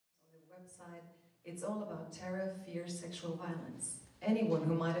website, it's all about terror, fear, sexual violence. Anyone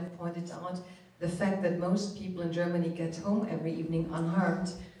who might have pointed out the fact that most people in Germany get home every evening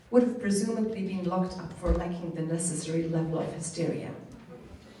unharmed would have presumably been locked up for lacking the necessary level of hysteria.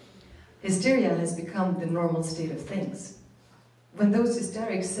 Hysteria has become the normal state of things. When those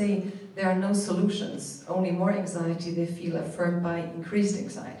hysterics say there are no solutions, only more anxiety, they feel affirmed by increased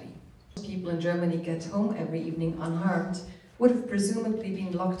anxiety. People in Germany get home every evening unharmed would have presumably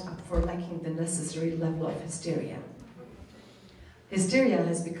been locked up for lacking the necessary level of hysteria. Hysteria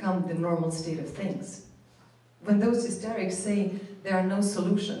has become the normal state of things. When those hysterics say there are no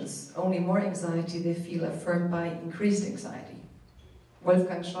solutions, only more anxiety, they feel affirmed by increased anxiety.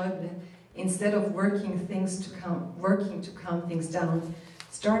 Wolfgang Schäuble, instead of working to calm things down,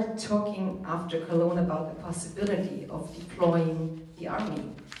 started talking after Cologne about the possibility of deploying the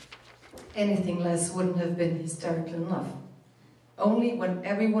army. Anything less wouldn't have been hysterical enough. Only when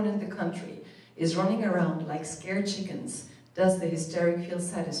everyone in the country is running around like scared chickens does the hysteric feel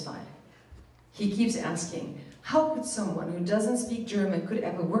satisfied. He keeps asking, how could someone who doesn't speak German could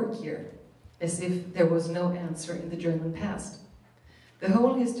ever work here? As if there was no answer in the German past. The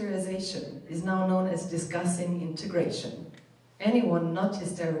whole hysterization is now known as discussing integration. Anyone not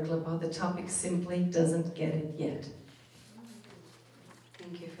hysterical about the topic simply doesn't get it yet.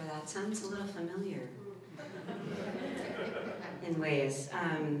 Thank you for that. Sounds a little familiar in ways.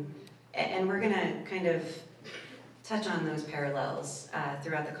 And we're going to kind of touch on those parallels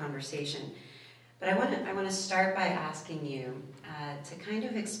throughout the conversation. But I want to start by asking you to kind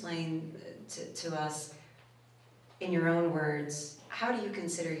of explain to us, in your own words, how do you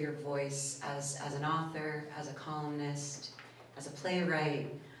consider your voice as an author, as a columnist, as a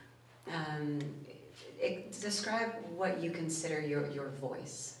playwright? Describe what you consider your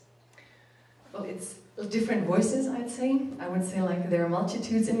voice. Well, it's different voices, I'd say. I would say like there are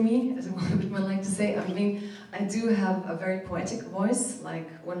multitudes in me, as one would like to say. I mean, I do have a very poetic voice. Like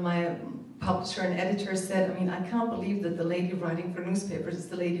when my publisher and editor said, I mean, I can't believe that the lady writing for newspapers is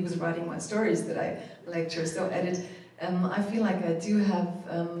the lady who's writing my stories that I lecture, so edit. I feel like I do have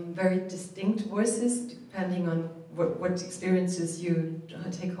very distinct voices, depending on what experiences you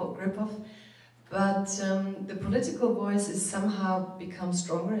take hold grip of. But the political voice has somehow become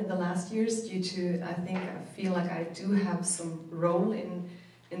stronger in the last years due to, I feel like I do have some role in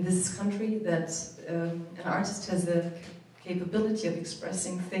this country, that an artist has the capability of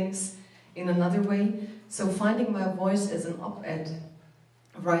expressing things in another way. So finding my voice as an op-ed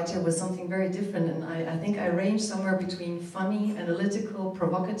writer was something very different, and I think I range somewhere between funny, analytical,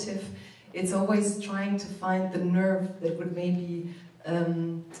 provocative. It's always trying to find the nerve that would maybe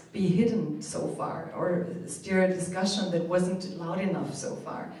be hidden so far, or steer a discussion that wasn't loud enough so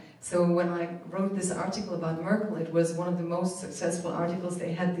far. So when I wrote this article about Merkel, it was one of the most successful articles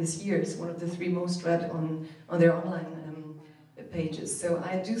they had this year. It's one of the 3 most read on their online pages. So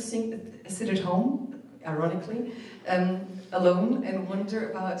I do think that I sit at home, ironically, alone, and wonder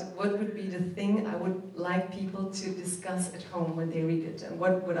about what would be the thing I would like people to discuss at home when they read it, and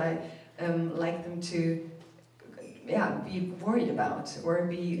what would I like them to be worried about, or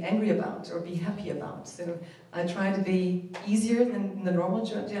be angry about, or be happy about. So I try to be easier than the normal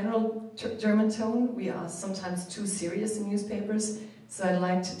general German tone. We are sometimes too serious in newspapers, so I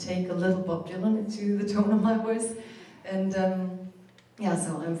like to take a little Bob Dylan into the tone of my voice. And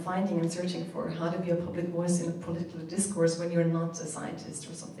so I'm finding and searching for how to be a public voice in a political discourse when you're not a scientist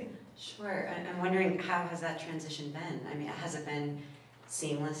or something. Sure. I'm wondering, how has that transition been? I mean, has it been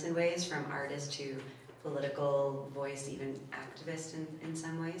seamless in ways, from artist to political voice, even activist in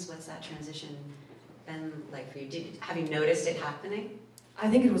some ways? What's that transition been like for you? Have you noticed it happening? I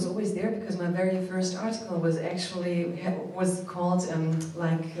think it was always there, because my very first article was called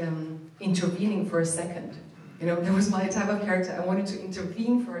intervening for a second. You know, that was my type of character. I wanted to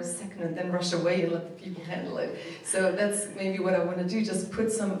intervene for a second and then rush away and let the people handle it. So that's maybe what I want to do, just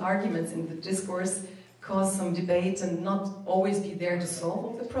put some arguments in the discourse, cause some debate, and not always be there to solve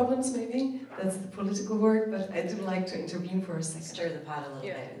all the problems, maybe. That's the political word, but I do like to intervene for a second. Stir the pot a little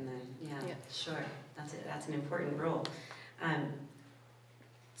bit, and then, sure. That's an important role.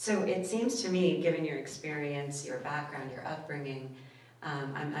 So it seems to me, given your experience, your background, your upbringing,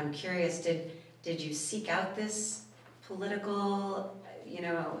 I'm curious, did you seek out this political,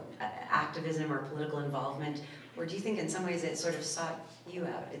 activism or political involvement, or do you think in some ways it sort of sought you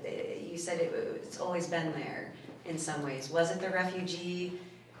out? You said it's always been there in some ways. Was it the refugee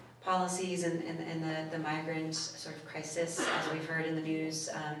policies and the migrant sort of crisis, as we've heard in the news,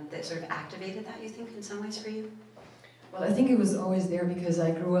 that sort of activated that, you think, in some ways for you? Well, I think it was always there because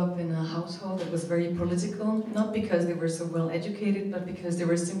I grew up in a household that was very political, not because they were so well educated, but because they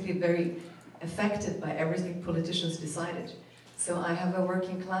were simply very affected by everything politicians decided. So I have a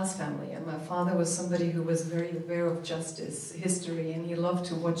working class family, and my father was somebody who was very aware of justice, history, and he loved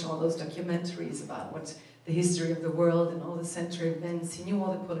to watch all those documentaries about what the history of the world and all the century events. He knew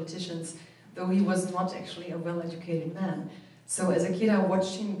all the politicians, though he was not actually a well-educated man. So as a kid I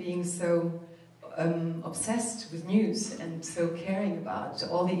watched him being so obsessed with news and so caring about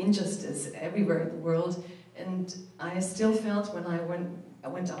all the injustice everywhere in the world, and I still felt when I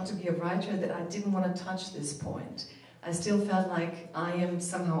went out to be a writer that I didn't want to touch this point. I still felt like I am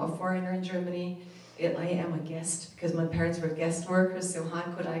somehow a foreigner in Germany. I am a guest because my parents were guest workers, so how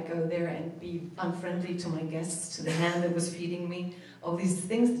could I go there and be unfriendly to my guests, to the hand that was feeding me, all these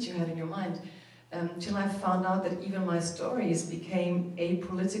things that you had in your mind. Till I found out that even my stories became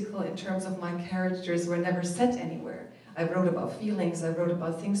apolitical in terms of my characters were never set anywhere. I wrote about feelings, I wrote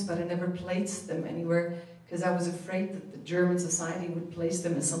about things, but I never placed them anywhere because I was afraid that the German society would place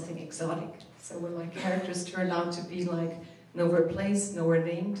them as something exotic. So when my characters turned out to be like nowhere placed, nowhere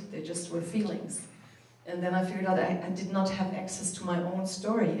named, they just were feelings. And then I figured out I did not have access to my own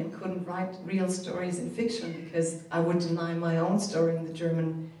story and couldn't write real stories in fiction because I would deny my own story in the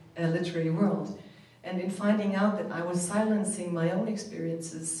German literary world. And in finding out that I was silencing my own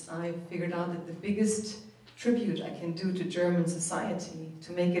experiences, I figured out that the biggest tribute I can do to German society,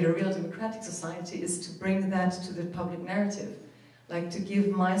 to make it a real democratic society, is to bring that to the public narrative. Like to give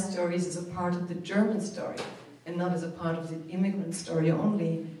my stories as a part of the German story, and not as a part of the immigrant story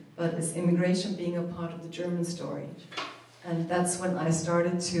only, but as immigration being a part of the German story. And that's when I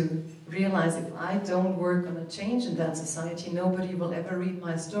started to realize if I don't work on a change in that society, nobody will ever read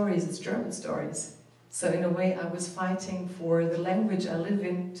my stories as German stories. So in a way, I was fighting for the language I live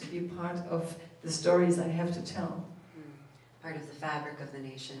in to be part of the stories I have to tell. Part of the fabric of the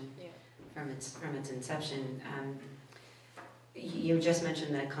nation, yeah. from its inception. You just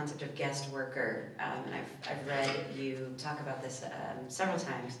mentioned the concept of guest worker, and I've read you talk about this several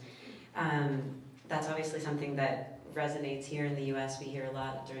times. That's obviously something that resonates here in the U.S. We hear a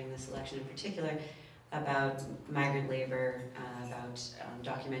lot during this election in particular about migrant labor, about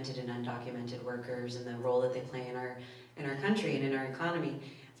documented and undocumented workers and the role that they play in our country and in our economy.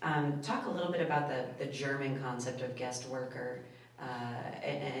 Talk a little bit about the German concept of guest worker,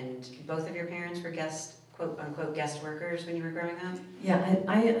 and both of your parents were quote-unquote guest workers when you were growing up? Yeah,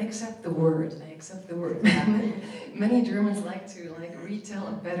 I accept the word. I accept the word. Many Germans like to retell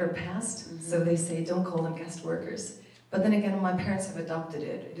a better past, so they say don't call them guest workers. But then again, my parents have adopted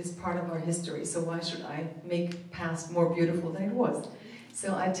it. It is part of our history, so why should I make past more beautiful than it was?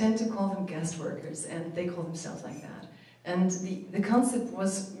 So I tend to call them guest workers, and they call themselves like that. And the concept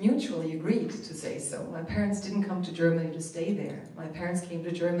was mutually agreed to say so. My parents didn't come to Germany to stay there. My parents came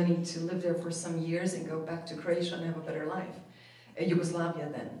to Germany to live there for some years and go back to Croatia and have a better life. Yugoslavia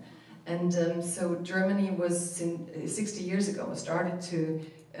then. And so Germany was, 60 years ago, started to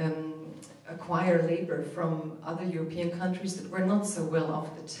acquire labor from other European countries that were not so well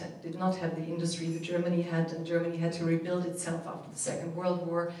off, that did not have the industry that Germany had, and Germany had to rebuild itself after the Second World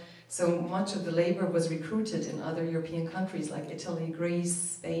War. So much of the labor was recruited in other European countries like Italy, Greece,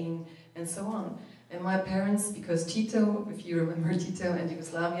 Spain, and so on. And my parents, because Tito, if you remember Tito and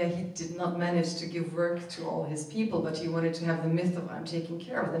Yugoslavia, he did not manage to give work to all his people, but he wanted to have the myth of I'm taking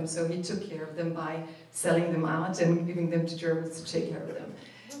care of them, so he took care of them by selling them out and giving them to Germans to take care of them.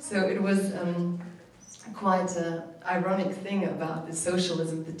 So it was quite an ironic thing about the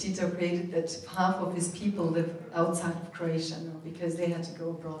socialism that Tito created, that half of his people live outside of Croatia now because they had to go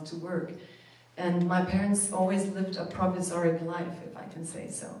abroad to work. And my parents always lived a provisoric life, if I can say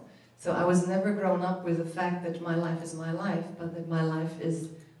so. So I was never grown up with the fact that my life is my life, but that my life is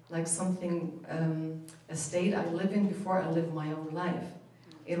like something, a state I live in before I live my own life.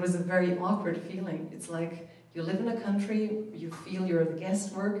 It was a very awkward feeling. It's like you live in a country, you feel you're the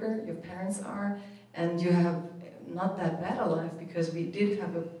guest worker, your parents are, and you have not that bad a life because we did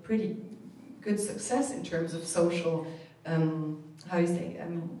have a pretty good success in terms of social, social rising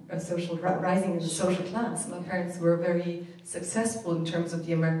in the social class. My parents were very successful in terms of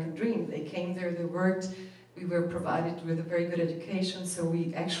the American dream. They came there, they worked, we were provided with a very good education, so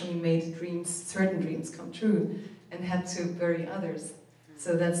we actually made dreams, certain dreams come true, and had to bury others.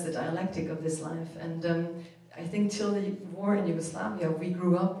 So that's the dialectic of this life. And I think till the war in Yugoslavia, we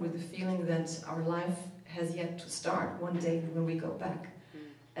grew up with the feeling that our life has yet to start one day when we go back.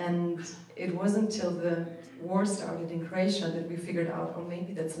 And it wasn't till the war started in Croatia that we figured out, oh,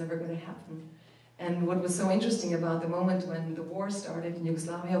 maybe that's never going to happen. And what was so interesting about the moment when the war started in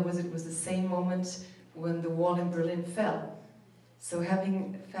Yugoslavia was it was the same moment when the wall in Berlin fell. So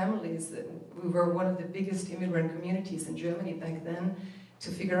having families, we were one of the biggest immigrant communities in Germany back then, to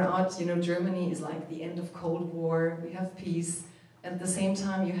figure out, you know, Germany is like the end of Cold War, we have peace, and at the same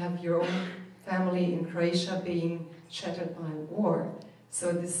time you have your own family in Croatia being shattered by war.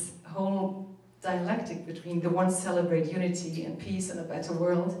 So this whole dialectic between the ones celebrate unity and peace and a better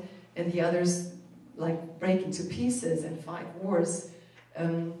world, and the others like break into pieces and fight wars,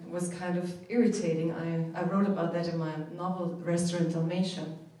 was kind of irritating. I wrote about that in my novel Restaurant Dalmatia.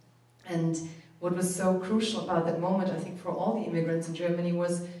 And what was so crucial about that moment, I think, for all the immigrants in Germany,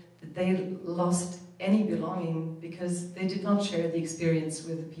 was that they lost any belonging because they did not share the experience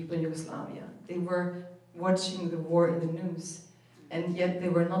with the people in Yugoslavia. They were watching the war in the news, and yet they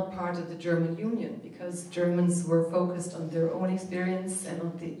were not part of the German Union because Germans were focused on their own experience and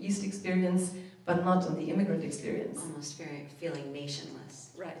on the East experience, but not on the immigrant experience. Almost very feeling nationless.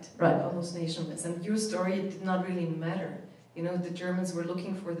 Right, almost nationless. And your story did not really matter. You know, the Germans were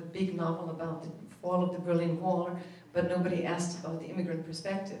looking for the big novel about the fall of the Berlin Wall, but nobody asked about the immigrant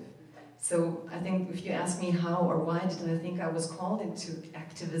perspective. So I think if you ask me how or why did I think I was called into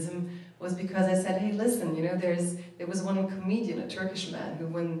activism, was because I said, hey, listen, you know, there was one comedian, a Turkish man, who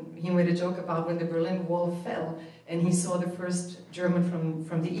when he made a joke about when the Berlin Wall fell and he saw the first German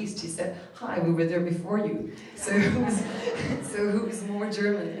from the East, he said, hi, we were there before you. So who was more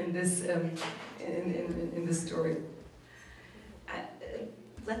German in this in this story?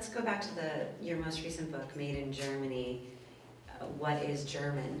 Let's go back to your most recent book, Made in Germany. What is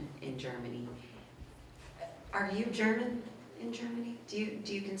German in Germany? Are you German in Germany? Do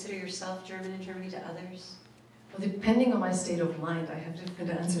you consider yourself German in Germany to others? Well, depending on my state of mind, I have different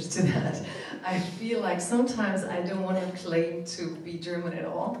answers to that. I feel like sometimes I don't want to claim to be German at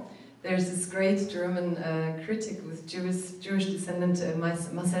all. There's this great German critic with Jewish descendant,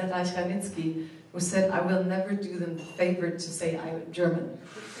 Marcel Reich-Ranitzky, who said, I will never do them the favor to say I'm German.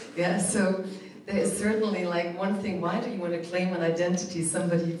 Yeah, so there is certainly like one thing, why do you want to claim an identity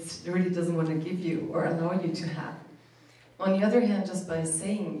somebody really doesn't want to give you or allow you to have? On the other hand, just by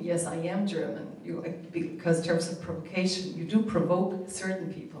saying, yes, I am German, because in terms of provocation, you do provoke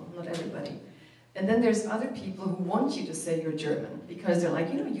certain people, not everybody. And then there's other people who want you to say you're German, because they're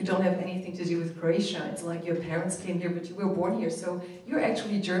like, you know, you don't have anything to do with Croatia. It's like your parents came here, but you were born here, so you're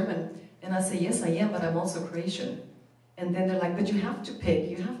actually German. And I say, yes, I am, but I'm also Croatian. And then they're like, but you have to pick.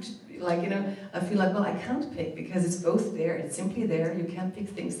 You have to, like, you know, I feel like, well, I can't pick because it's both there. It's simply there. You can't pick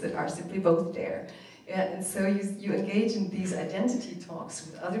things that are simply both there. Yeah, and so you engage in these identity talks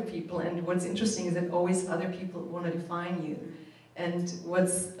with other people, and what's interesting is that always other people want to define you. And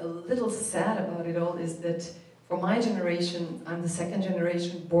what's a little sad about it all is that for my generation, I'm the second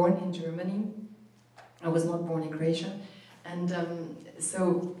generation born in Germany. I was not born in Croatia. And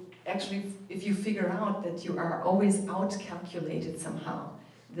so actually, if you figure out that you are always out-calculated somehow,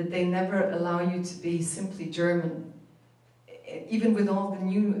 that they never allow you to be simply German, even with all the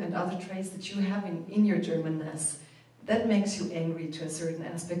new and other traits that you have in your Germanness, that makes you angry to a certain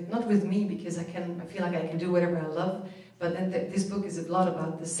aspect. Not with me, because I feel like I can do whatever I love, but then this book is a lot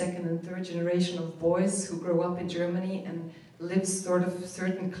about the second and third generation of boys who grow up in Germany and live sort of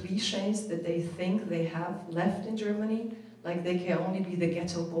certain cliches that they think they have left in Germany. Like they can only be the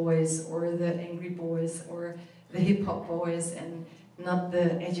ghetto boys or the angry boys or the hip-hop boys and not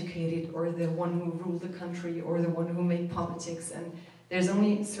the educated or the one who ruled the country or the one who made politics. And there's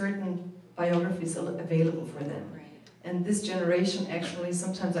only certain biographies available for them. Right. And this generation actually,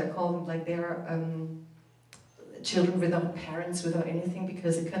 sometimes I call them like they are children without parents, without anything,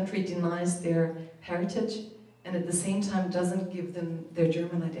 because the country denies their heritage and at the same time doesn't give them their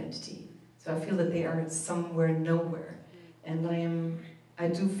German identity. So I feel that they are somewhere nowhere. And I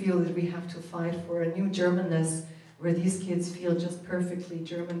do feel that we have to fight for a new Germanness where these kids feel just perfectly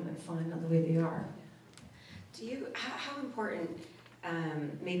German and fine on the way they are. How important,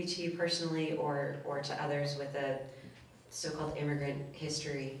 maybe to you personally or to others with a so-called immigrant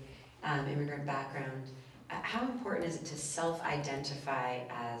history, immigrant background, how important is it to self-identify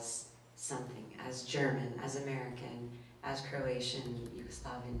as something, as German, as American, as Croatian,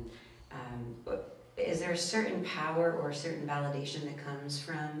 Yugoslavian? Is there a certain power or a certain validation that comes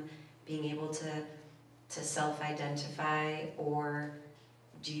from being able to self-identify, or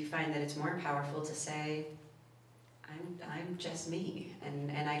do you find that it's more powerful to say, I'm just me,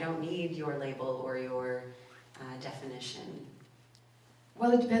 and I don't need your label or your definition?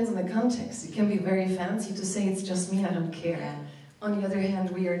 Well, it depends on the context. It can be very fancy to say it's just me, I don't care. Yeah. On the other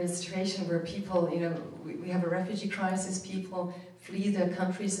hand, we are in a situation where people, you know, we have a refugee crisis, people flee their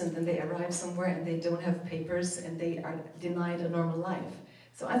countries and then they arrive somewhere and they don't have papers and they are denied a normal life.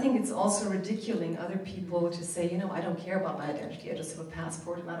 So I think it's also ridiculing other people to say, you know, I don't care about my identity, I just have a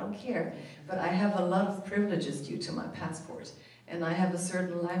passport and I don't care. But I have a lot of privileges due to my passport. And I have a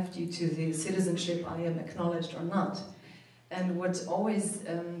certain life due to the citizenship I am acknowledged or not. And what always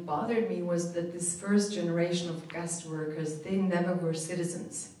bothered me was that this first generation of guest workers, they never were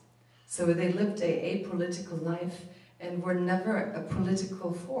citizens. So they lived a apolitical life and were never a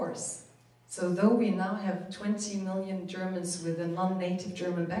political force. So though we now have 20 million Germans with a non-native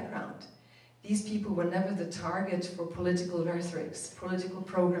German background, these people were never the target for political rhetorics, political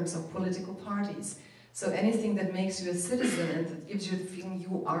programs, or political parties. So anything that makes you a citizen and that gives you the feeling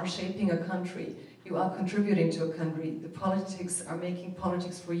you are shaping a country, you are contributing to a country, the politics are making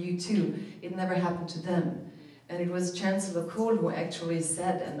politics for you too, it never happened to them. And it was Chancellor Kohl who actually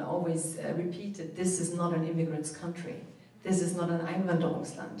said and always repeated, this is not an immigrant's country, this is not an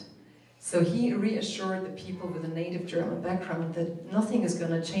Einwanderungsland. So he reassured the people with a native German background that nothing is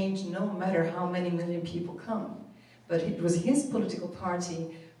going to change no matter how many million people come. But it was his political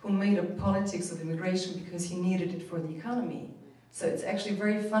party who made a politics of immigration because he needed it for the economy. So it's actually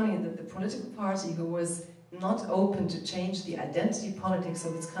very funny that the political party who was not open to change the identity politics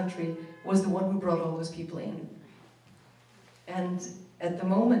of its country was the one who brought all those people in. And at the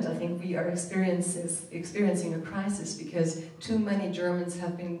moment, I think we are experiencing a crisis because too many Germans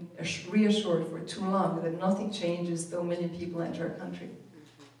have been reassured for too long that nothing changes though many people enter a country.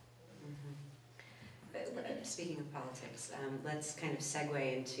 Speaking of politics, let's kind of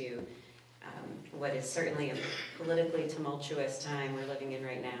segue into what is certainly a politically tumultuous time we're living in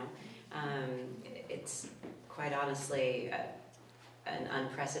right now. It's quite honestly an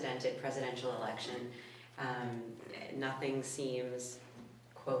unprecedented presidential election. Nothing seems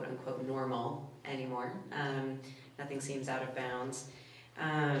quote-unquote normal anymore. Nothing seems out of bounds.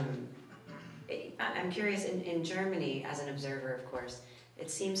 I'm curious, in Germany, as an observer, of course,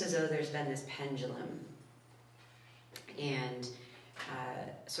 it seems as though there's been this pendulum. And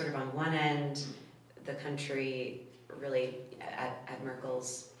sort of on one end, the country really, at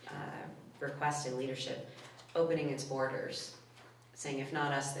Merkel's request and leadership, opening its borders, saying, if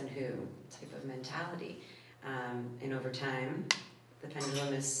not us, then who, type of mentality. And over time, the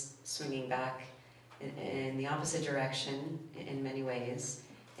pendulum is swinging back in the opposite direction in many ways,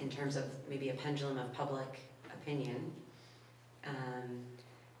 in terms of maybe a pendulum of public opinion.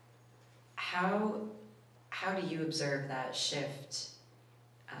 How do you observe that shift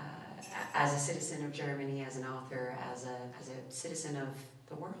as a citizen of Germany, as an author, as a citizen of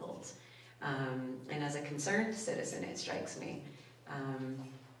the world, and as a concerned citizen, it strikes me.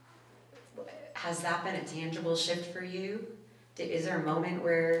 Has that been a tangible shift for you? Is there a moment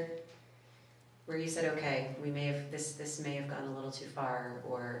where you said, okay, we may have this may have gone a little too far,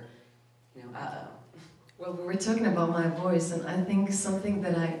 or uh-oh? Well, we were talking about my voice, and I think something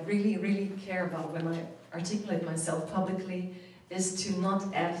that I really, really care about when I articulate myself publicly is to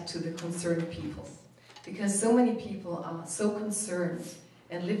not add to the concerned people. Because so many people are so concerned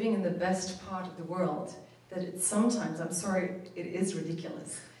and living in the best part of the world that it's sometimes, I'm sorry, it is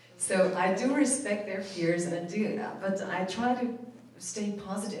ridiculous. So I do respect their fears, and but I try to stay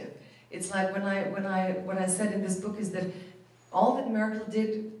positive. It's like what I said in this book is that all that Merkel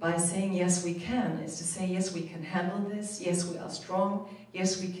did by saying yes we can is to say yes we can handle this, yes we are strong,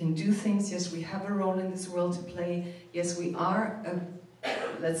 yes we can do things, yes we have a role in this world to play, yes we are a,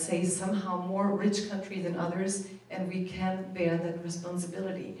 let's say, somehow more rich country than others, and we can bear that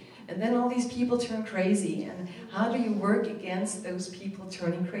responsibility. And then all these people turn crazy, and how do you work against those people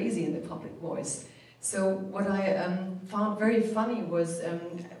turning crazy in the public voice? So what I found very funny was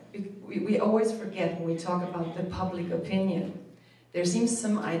we always forget when we talk about the public opinion. There seems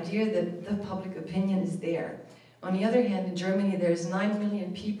some idea that the public opinion is there. On the other hand, in Germany, there's 9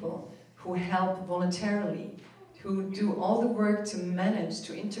 million people who help voluntarily, who do all the work to manage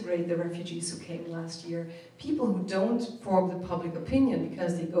to integrate the refugees who came last year. People who don't form the public opinion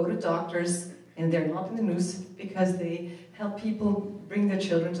because they go to doctors and they're not in the news, because they help people bring their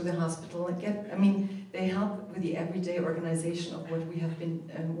children to the hospital and they help with the everyday organization of what we have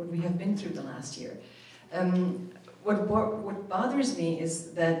been through the last year. What bothers me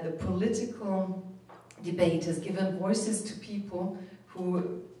is that the political debate has given voices to people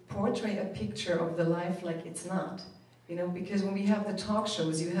who portray a picture of the life like it's not. Because when we have the talk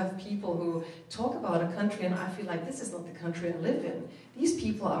shows, you have people who talk about a country and I feel like this is not the country I live in. These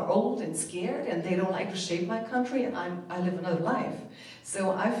people are old and scared and they don't like to shape my country, and I live another life.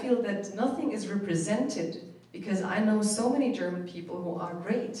 So I feel that nothing is represented, because I know so many German people who are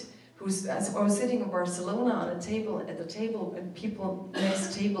great, I was sitting in Barcelona on a table, at the table, and people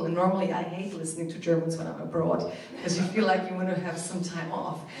next table, and normally I hate listening to Germans when I'm abroad, because you feel like you want to have some time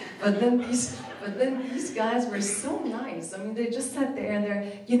off. But then these guys were so nice. I mean, they just sat there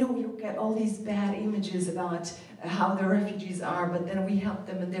and you get all these bad images about how the refugees are, but then we help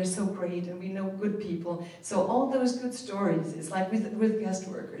them and they're so great and we know good people. So all those good stories, it's like with guest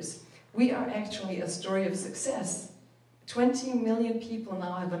workers. We are actually a story of success. 20 million people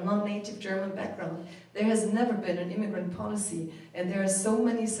now have a non-native German background. There has never been an immigrant policy, and there are so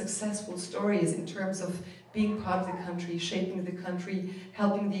many successful stories in terms of being part of the country, shaping the country,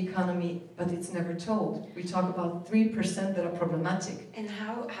 helping the economy, but it's never told. We talk about 3% that are problematic. And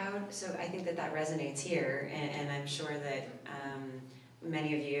so I think that resonates here, and I'm sure that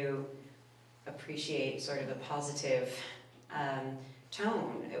many of you appreciate sort of a positive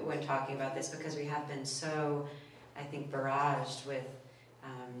tone when talking about this, because we have been so, I think, barraged with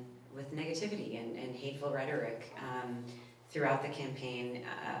negativity and hateful rhetoric throughout the campaign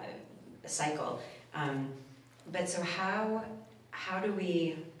cycle. But so how do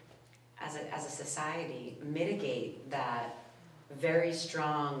we, as a society, mitigate that very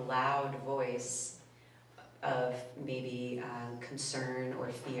strong, loud voice of maybe concern or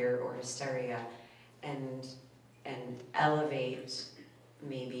fear or hysteria, and elevate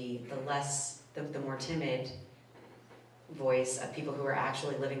maybe the more timid voice of people who are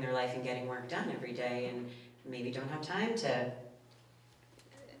actually living their life and getting work done every day and maybe don't have time to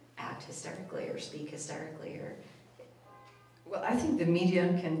act hysterically or speak hysterically? Or well, I think the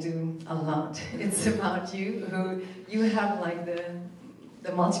media can do a lot. It's about you have like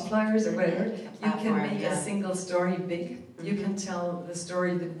the multipliers or whatever. You can make a single story big. You can tell the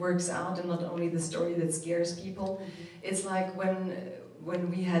story that works out and not only the story that scares people. It's like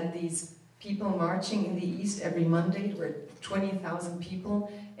when we had these people marching in the East every Monday. There were 20,000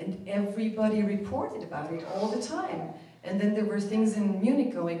 people, and everybody reported about it all the time. And then there were things in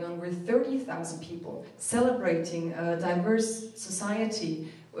Munich going on where 30,000 people celebrating a diverse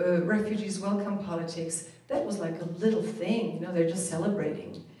society, refugees welcome politics. That was like a little thing, they're just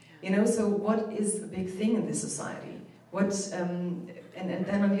celebrating. So what is a big thing in this society? And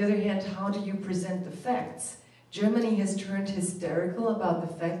then on the other hand, how do you present the facts? Germany has turned hysterical about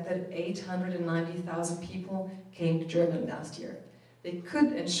the fact that 890,000 people came to Germany last year. They could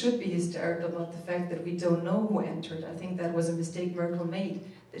and should be hysterical about the fact that we don't know who entered. I think that was a mistake Merkel made,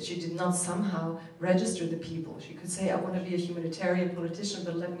 that she did not somehow register the people. She could say, I want to be a humanitarian politician,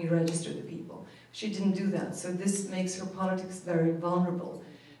 but let me register the people. She didn't do that, so this makes her politics very vulnerable.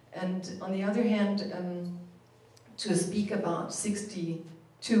 And on the other hand, to speak about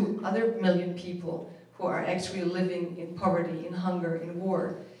 62 other million people who are actually living in poverty, in hunger, in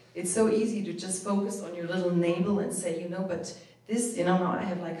war. It's so easy to just focus on your little navel and say, but this, now I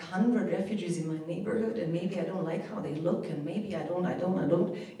have like 100 refugees in my neighborhood, and maybe I don't like how they look, and maybe I don't.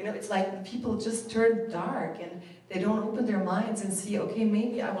 It's like people just turn dark, and they don't open their minds and see, okay,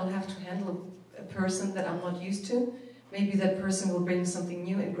 maybe I will have to handle a person that I'm not used to. Maybe that person will bring something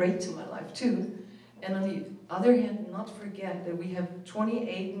new and great to my life too. And on the other hand, not forget that we have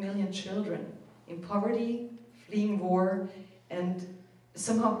 28 million children in poverty, fleeing war, and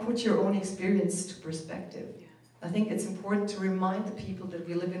somehow put your own experience to perspective. I think it's important to remind the people that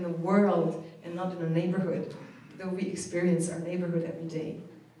we live in a world and not in a neighborhood, though we experience our neighborhood every day.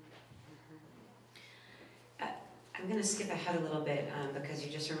 I'm going to skip ahead a little bit because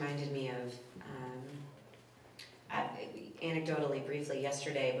you just reminded me of, anecdotally, briefly,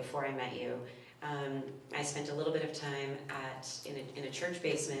 yesterday before I met you, I spent a little bit of time in a church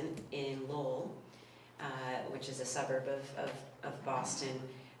basement in Lowell, which is a suburb of Boston,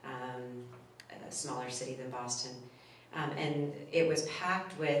 a smaller city than Boston. And it was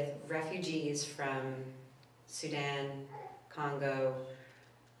packed with refugees from Sudan, Congo,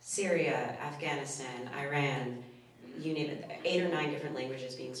 Syria, Afghanistan, Iran, you name it, 8 or 9 different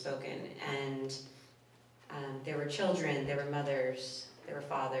languages being spoken. And there were children, there were mothers, there were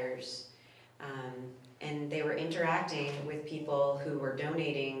fathers, and they were interacting with people who were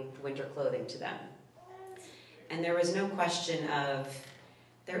donating winter clothing to them. And there was no question of,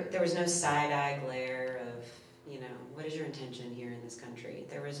 there was no side-eye glare of, what is your intention here in this country?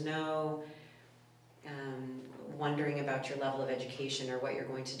 There was no wondering about your level of education or what you're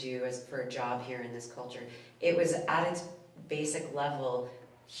going to do for a job here in this culture. It was at its basic level,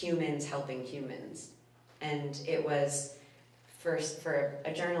 humans helping humans. And it was, for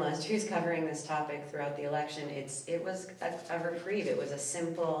a journalist who's covering this topic throughout the election, it was a reprieve. It was a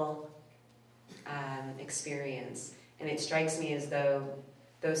simple experience. And it strikes me as though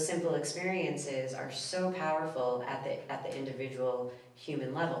those simple experiences are so powerful at the individual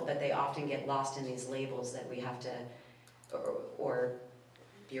human level, but they often get lost in these labels that we have to, or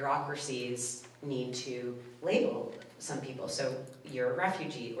bureaucracies need to label some people. So you're a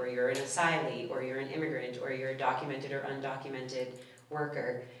refugee, or you're an asylee, or you're an immigrant, or you're a documented or undocumented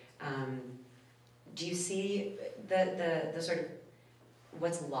worker. Do you see the sort of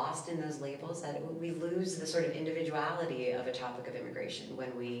what's lost in those labels, that we lose the sort of individuality of a topic of immigration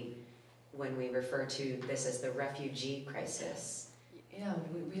when we refer to this as the refugee crisis? Yeah,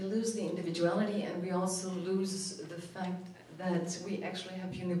 we lose the individuality, and we also lose the fact that we actually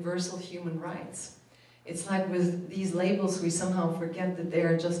have universal human rights. It's like with these labels, we somehow forget that they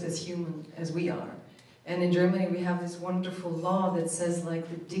are just as human as we are. And in Germany, we have this wonderful law that says, like,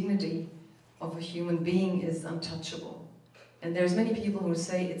 the dignity of a human being is untouchable. And there's many people who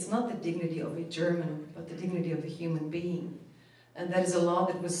say it's not the dignity of a German, but the dignity of a human being. And that is a law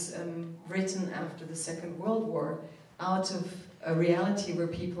that was written after the Second World War, out of a reality where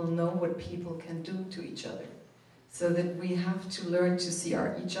people know what people can do to each other. So that we have to learn to see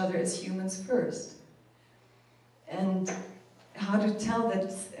each other as humans first. And how to tell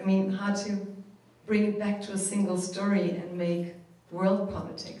that, I mean, how to bring it back to a single story and make world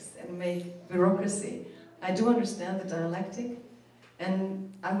politics and make bureaucracy. I do understand the dialectic,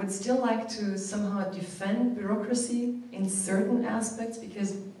 and I would still like to somehow defend bureaucracy in certain aspects,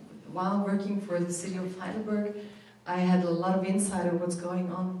 because while working for the city of Heidelberg, I had a lot of insight on what's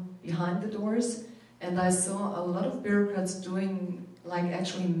going on behind the doors, and I saw a lot of bureaucrats doing, like,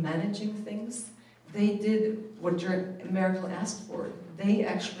 actually managing things. They did what Merkel asked for. They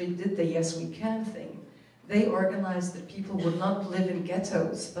actually did the yes we can thing. They organized that people would not live in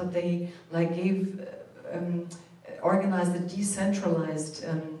ghettos, but they organized a decentralized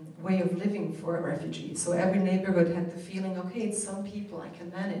way of living for refugees. So every neighborhood had the feeling, okay, it's some people I can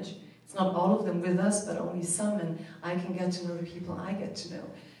manage. It's not all of them with us, but only some, and I can get to know the people I get to know.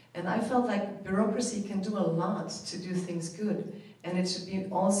 And I felt like bureaucracy can do a lot to do things good. And it should be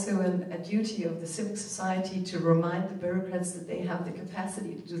also a duty of the civic society to remind the bureaucrats that they have the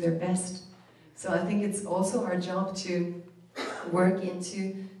capacity to do their best. So I think it's also our job to work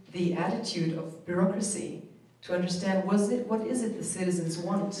into the attitude of bureaucracy, to understand what is it the citizens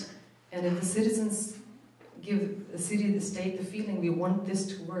want. And if the citizens give the city, the state, the feeling we want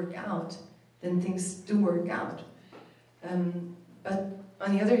this to work out, then things do work out. But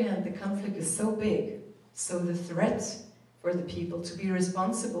on the other hand, the conflict is so big, so the threat for the people to be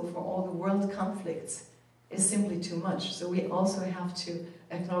responsible for all the world conflicts is simply too much. So we also have to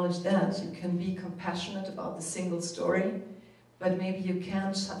acknowledge that. You can be compassionate about the single story, but maybe you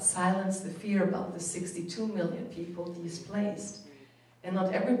can't silence the fear about the 62 million people displaced. And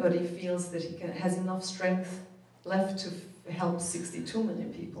not everybody feels that he has enough strength left to help 62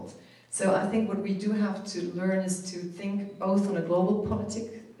 million people. So I think what we do have to learn is to think both on a global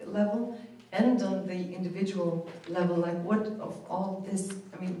politic level and on the individual level, like what of all this,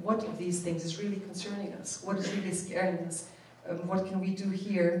 I mean, what of these things is really concerning us? What is really scaring us? What can we do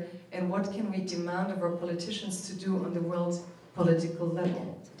here? And what can we demand of our politicians to do on the world political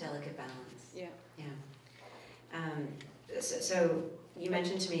level? It's a delicate balance. Yeah. Yeah. So you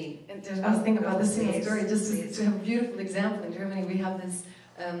mentioned to me... And there's one thing about the single story, just to have a beautiful example. In Germany we have this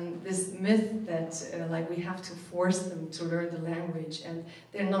this myth that like we have to force them to learn the language, and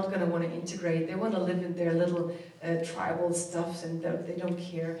they're not going to want to integrate. They want to live in their little tribal stuff, and they don't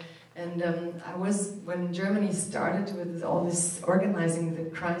care. And when Germany started with all this organizing the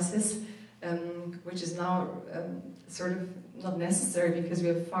crisis, which is now sort of not necessary because we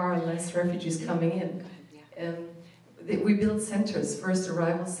have far less refugees coming in. We built centers, first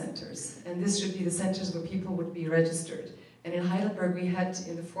arrival centers, and this should be the centers where people would be registered. And in Heidelberg we had,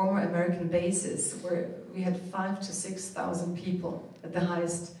 in the former American bases, where we had 5,000 to 6,000 people at the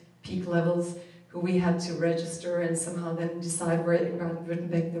highest peak levels who we had to register and somehow then decide where in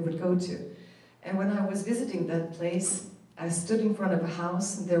Baden-Württemberg they would go to. And when I was visiting that place, I stood in front of a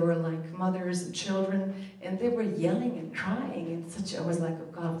house and there were like mothers and children, and they were yelling and crying and such. I was like,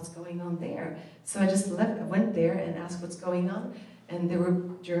 oh God, what's going on there? So I just went there and asked what's going on, and there were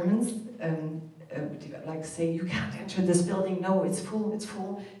Germans like saying, you can't enter this building, no, it's full, it's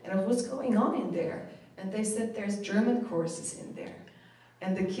full. And I was, what's going on in there? And they said there's German courses in there.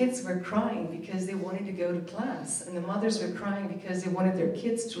 And the kids were crying because they wanted to go to class, and the mothers were crying because they wanted their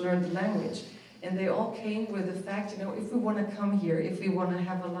kids to learn the language. And they all came with the fact, you know, if we want to come here, if we want to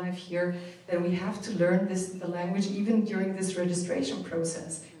have a life here, then we have to learn the language even during this registration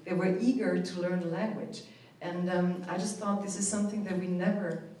process. They were eager to learn the language. And I just thought this is something that we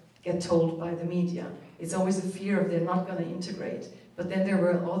never get told by the media. It's always a fear of they're not going to integrate. But then there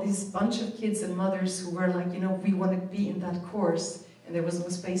were all these bunch of kids and mothers who were like, you know, we want to be in that course, and there was no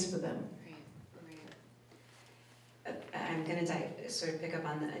space for them. I'm going to sort of pick up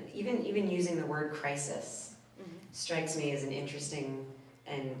on the, even using the word crisis strikes me as an interesting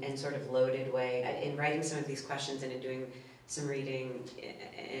and sort of loaded way. In writing some of these questions and in doing some reading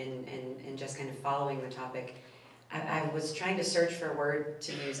and just kind of following the topic, I was trying to search for a word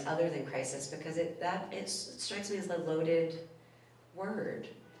to use other than crisis, because it strikes me as a loaded word.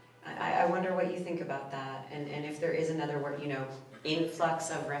 I wonder what you think about that, and if there is another word, you know, influx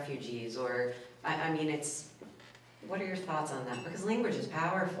of refugees, or, I mean, what are your thoughts on that? Because language is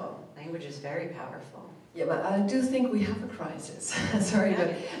powerful. Language is very powerful. Yeah, but I do think we have a crisis. Sorry,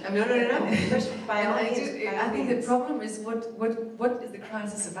 yeah. but no. I think the problem is what is the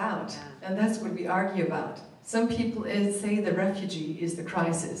crisis about, yeah. and that's what we argue about. Some people say the refugee is the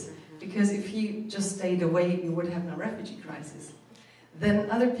crisis, because if he just stayed away, we would have no refugee crisis.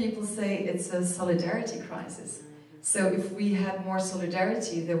 Then other people say it's a solidarity crisis. So if we had more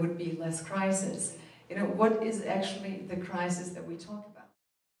solidarity, there would be less crisis. You know, what is actually the crisis that we talk about?